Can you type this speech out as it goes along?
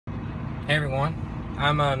Hey everyone,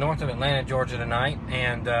 I'm north of Atlanta, Georgia tonight,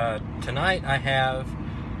 and tonight I have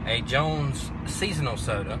a Jones seasonal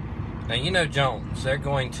soda. Now you know Jones, they're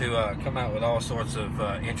going to come out with all sorts of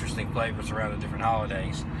interesting flavors around the different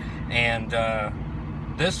holidays, and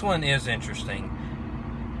this one is interesting.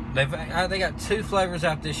 They got two flavors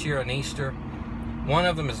out this year on Easter. One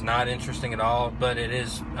of them is not interesting at all, but it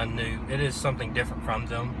is something different from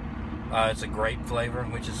them. It's a grape flavor,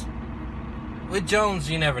 which is, with Jones,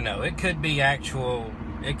 you never know. It could be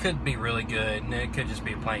it could be really good, and it could just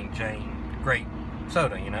be a plain Jane grape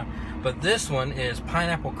soda, you know. But this one is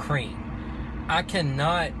pineapple cream. I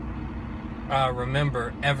cannot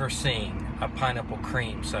remember ever seeing a pineapple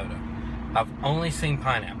cream soda. I've only seen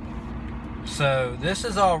pineapple. So this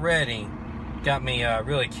has already got me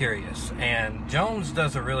really curious. And Jones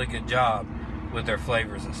does a really good job with their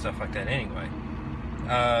flavors and stuff like that anyway.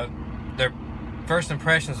 Their first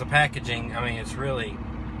impressions of packaging, I mean, it's really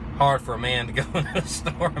hard for a man to go into a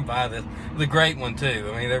store and buy this. The great one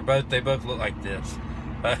too. I mean, they both look like this.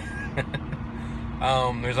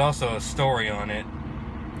 There's also a story on it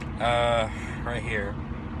right here.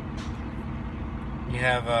 You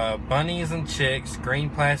have bunnies and chicks, green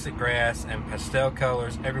plastic grass, and pastel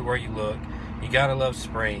colors everywhere you look. You gotta love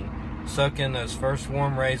spring. Soak in those first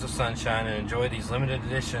warm rays of sunshine and enjoy these limited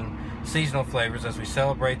edition seasonal flavors as we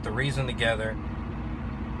celebrate the reason together.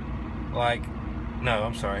 No,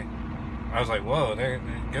 I'm sorry. I was like, whoa, there,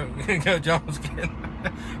 go Jones.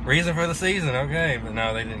 Reason for the season, okay. But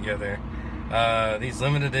no, they didn't go there. These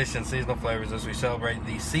limited edition seasonal flavors as we celebrate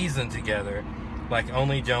the season together like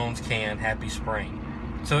only Jones can. Happy spring.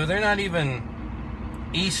 So they're not even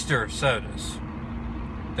Easter sodas.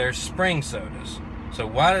 They're spring sodas. So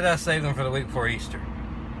why did I save them for the week before Easter?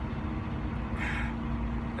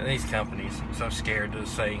 These companies, I'm so scared to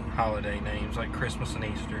say holiday names like Christmas and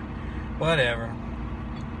Easter. Whatever.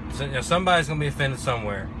 So, somebody's going to be offended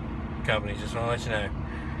somewhere. Companies, just want to let you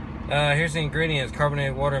know. Here's the ingredients: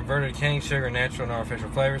 carbonated water, inverted cane sugar, natural and artificial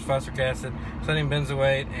flavors, phosphoric acid, sodium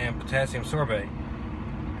benzoate, and potassium sorbate.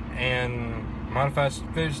 And modified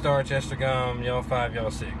food starch, ester gum, yellow 5,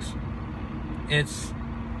 yellow 6. It's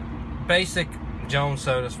basic Jones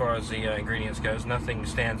soda as far as the ingredients goes. Nothing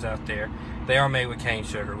stands out there. They are made with cane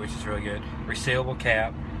sugar, which is really good. Resealable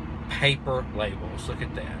cap, paper labels. Look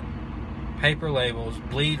at that. Paper labels,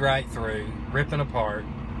 bleed right through, ripping apart.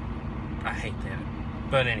 I hate that.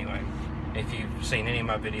 But anyway, if you've seen any of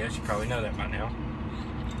my videos, you probably know that by now.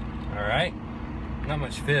 Alright. Not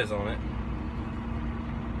much fizz on it.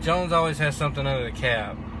 Jones always has something under the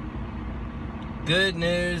cap. Good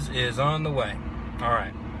news is on the way.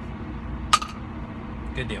 Alright.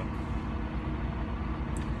 Good deal.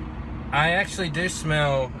 I actually do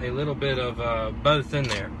smell a little bit of both in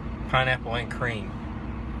there. Pineapple and cream.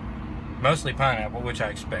 Mostly pineapple, which I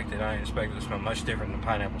expected. I didn't expect it to smell much different than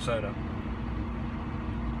pineapple soda.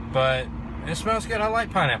 But it smells good. I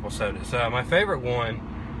like pineapple sodas. My favorite one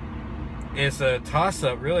is a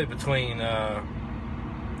toss-up really between...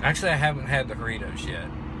 actually, I haven't had the Doritos yet.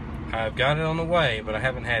 I've got it on the way, but I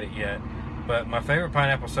haven't had it yet. But my favorite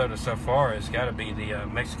pineapple soda so far has got to be the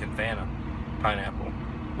Mexican Fanta pineapple,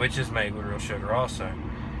 which is made with real sugar also.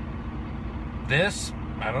 This,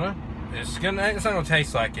 I don't know. It's not gonna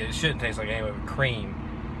taste like it. It shouldn't taste like it anyway with cream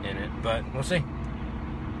in it, but we'll see.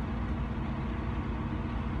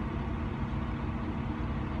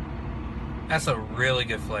 That's a really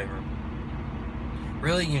good flavor.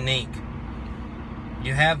 Really unique.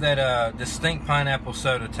 You have that distinct pineapple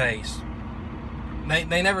soda taste.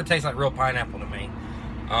 They never taste like real pineapple to me.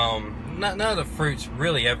 None of the fruits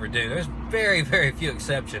really ever do. There's very, very few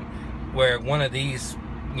exceptions where one of these,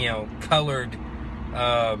 you know, colored,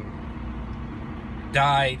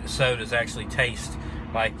 dyed sodas actually taste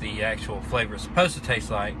like the actual flavor is supposed to taste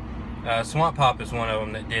like. Swamp Pop is one of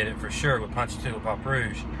them that did it for sure with Ponchatoula Pop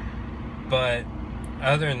Rouge. But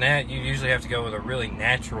other than that, you usually have to go with a really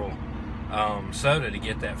natural soda to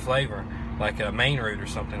get that flavor, like a Maine Root or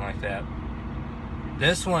something like that.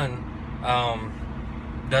 This one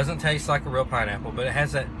doesn't taste like a real pineapple, but it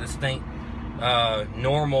has that distinct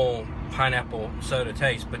normal pineapple soda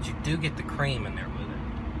taste, but you do get the cream in there with it.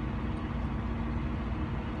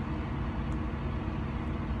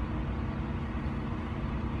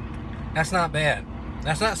 That's not bad.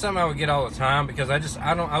 That's not something I would get all the time because I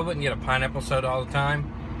wouldn't get a pineapple soda all the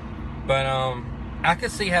time. But I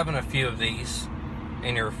could see having a few of these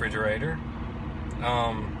in your refrigerator.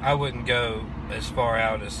 I wouldn't go as far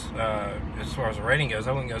out as the rating goes.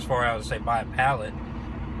 I wouldn't go as far out as say buy a pallet.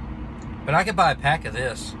 But I could buy a pack of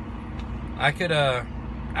this. I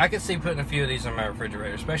could see putting a few of these in my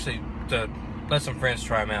refrigerator, especially to let some friends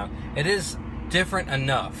try them out. It is different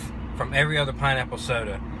enough from every other pineapple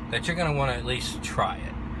soda that you're going to want to at least try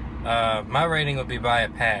it. My rating would be buy a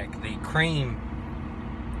pack. The cream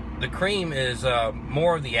is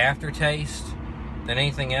more of the aftertaste than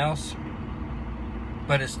anything else,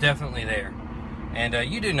 but it's definitely there. And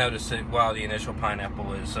you do notice it while the initial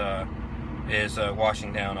pineapple is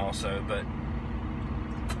washing down also, but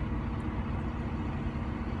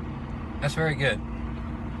that's very good.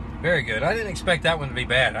 Very good. I didn't expect that one to be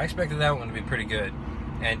bad. I expected that one to be pretty good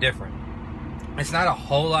and different. It's not a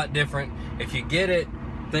whole lot different. If you get it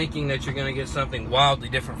thinking that you're going to get something wildly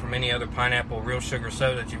different from any other pineapple real sugar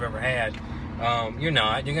soda that you've ever had, you're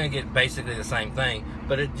not. You're going to get basically the same thing,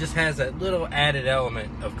 but it just has that little added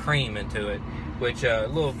element of cream into it, which a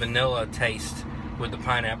little vanilla taste with the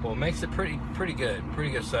pineapple makes it pretty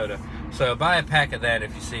good soda. So buy a pack of that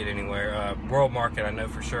if you see it anywhere. World Market, I know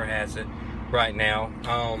for sure, has it right now.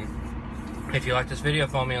 If you like this video,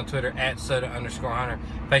 follow me on Twitter at soda_hunter,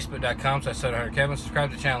 facebook.com/SodaHunterKevin. Subscribe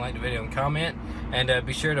to the channel, like the video, and comment. And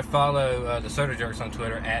be sure to follow the Soda Jerks on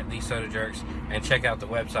Twitter at the Soda Jerks, and check out the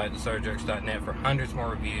website, thesodajerks.net, for hundreds more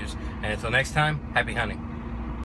reviews. And until next time, happy hunting.